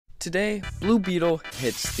Today, Blue Beetle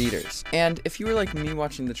hits theaters, and if you were like me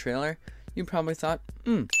watching the trailer, you probably thought,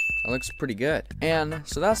 that looks pretty good. And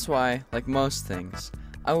so that's why, like most things,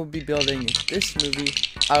 I will be building this movie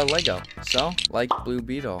out of Lego. So, like Blue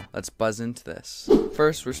Beetle, let's buzz into this.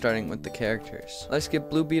 First, we're starting with the characters. Let's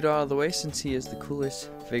get Blue Beetle out of the way since he is the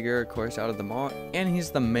coolest figure, of course, out of them all, and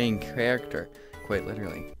he's the main character, quite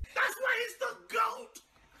literally. That's why he's the GOAT!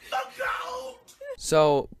 The GOAT!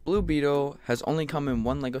 So, Blue Beetle has only come in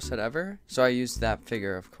one Lego set ever, so I used that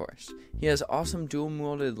figure, of course. He has awesome dual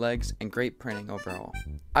molded legs and great printing overall.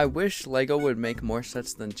 I wish Lego would make more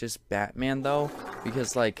sets than just Batman though,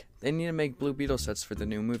 because like, they need to make Blue Beetle sets for the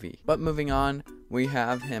new movie. But moving on, we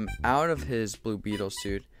have him out of his Blue Beetle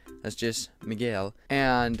suit. That's just Miguel,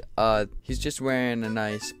 and he's just wearing a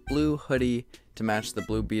nice blue hoodie to match the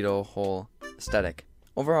Blue Beetle whole aesthetic.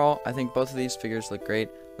 Overall, I think both of these figures look great.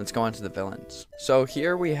 Let's go on to the villains. So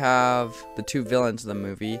here we have the two villains of the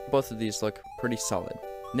movie. Both of these look pretty solid.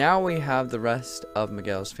 Now we have the rest of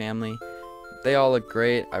Miguel's family. They all look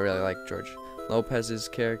great. I really like George Lopez's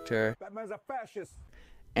character. Batman's a fascist.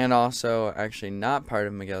 And also, actually not part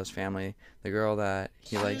of Miguel's family, the girl that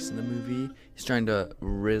he likes in the movie. He's trying to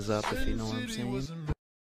rizz up, if you know what I'm saying.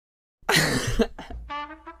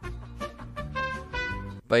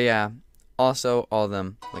 But yeah, also all of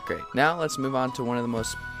them look great. Now let's move on to one of the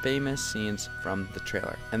most famous scenes from the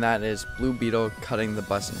trailer, and that is Blue Beetle cutting the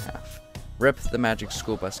bus in half. Rip the magic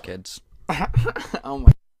school bus, kids. Oh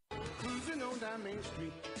my.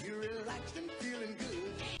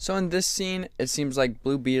 So in this scene, it seems like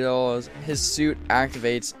Blue Beetle, his suit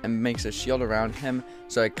activates and makes a shield around him,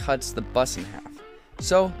 so it cuts the bus in half.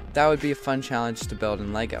 So that would be a fun challenge to build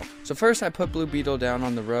in Lego. So first I put Blue Beetle down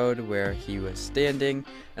on the road where he was standing,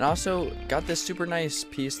 and also got this super nice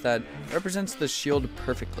piece that represents the shield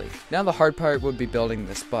perfectly. Now the hard part would be building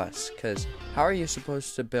this bus, because how are you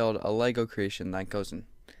supposed to build a Lego creation that goes in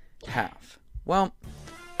half? Well,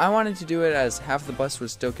 I wanted to do it as half the bus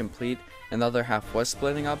was still complete and the other half was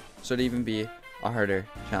splitting up, so it'd even be a harder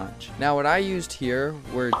challenge. Now what I used here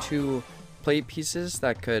were two plate pieces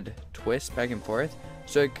that could twist back and forth,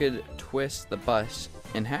 so it could twist the bus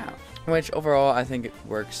in half, which overall I think it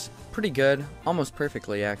works pretty good, almost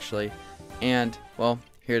perfectly actually. And well,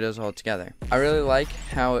 here it is all together. I really like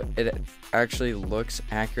how it actually looks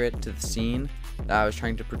accurate to the scene that I was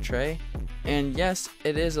trying to portray. And yes,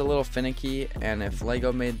 it is a little finicky, and if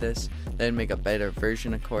Lego made this, they'd make a better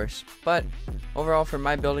version, of course. But overall, for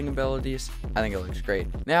my building abilities, I think it looks great.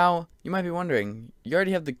 Now, you might be wondering, you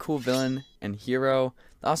already have the cool villain and hero,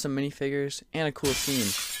 the awesome minifigures, and a cool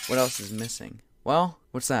scene. What else is missing? Well,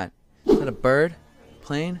 what's that? Is that a bird?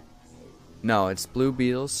 Plane? No, it's Blue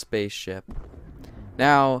Beetle's spaceship.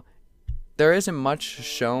 Now, there isn't much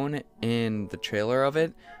shown in the trailer of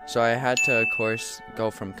it, so I had to, of course, go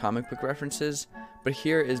from comic book references, but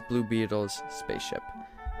here is Blue Beetle's spaceship.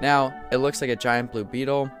 Now, it looks like a giant Blue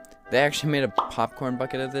Beetle. They actually made a popcorn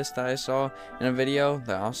bucket of this that I saw in a video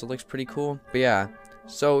that also looks pretty cool. But yeah,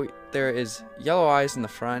 so there is yellow eyes in the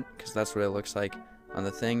front, because that's what it looks like on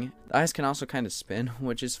the thing. The eyes can also kind of spin,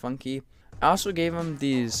 which is funky. I also gave him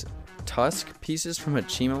these tusk pieces from a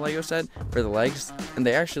Chima Lego set for the legs, and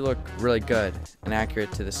they actually look really good and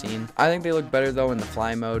accurate to the scene. I think they look better though in the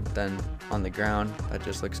fly mode than on the ground. That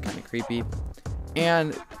just looks kind of creepy.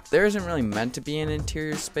 And there isn't really meant to be an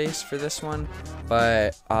interior space for this one,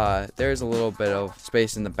 but there's a little bit of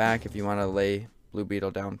space in the back if you want to lay Blue Beetle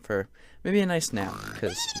down for maybe a nice nap,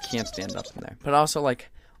 because you can't stand up in there. But also, like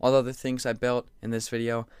all the other things I built in this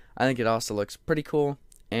video, I think it also looks pretty cool.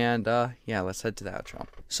 And yeah, let's head to the outro.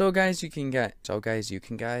 So guys, you can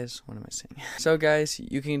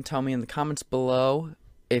tell me in the comments below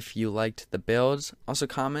if you liked the builds. Also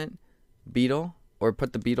comment Beetle, or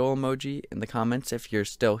put the Beetle emoji in the comments if you're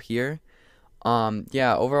still here.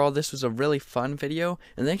 Yeah, overall this was a really fun video,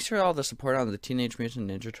 and thanks for all the support on the Teenage Mutant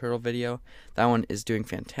Ninja Turtle video. That one is doing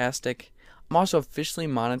fantastic. I'm also officially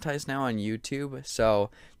monetized now on YouTube, so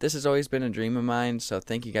this has always been a dream of mine, so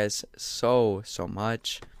thank you guys so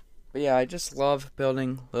much. But yeah, I just love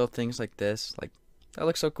building little things like this. Like, that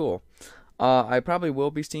looks so cool. I probably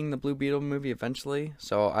will be seeing the Blue Beetle movie eventually,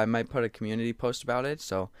 so I might put a community post about it,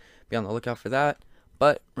 so be on the lookout for that.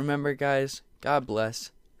 But remember guys, God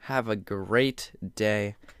bless, have a great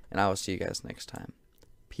day, and I will see you guys next time.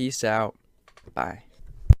 Peace out. Bye.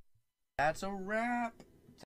 That's a wrap.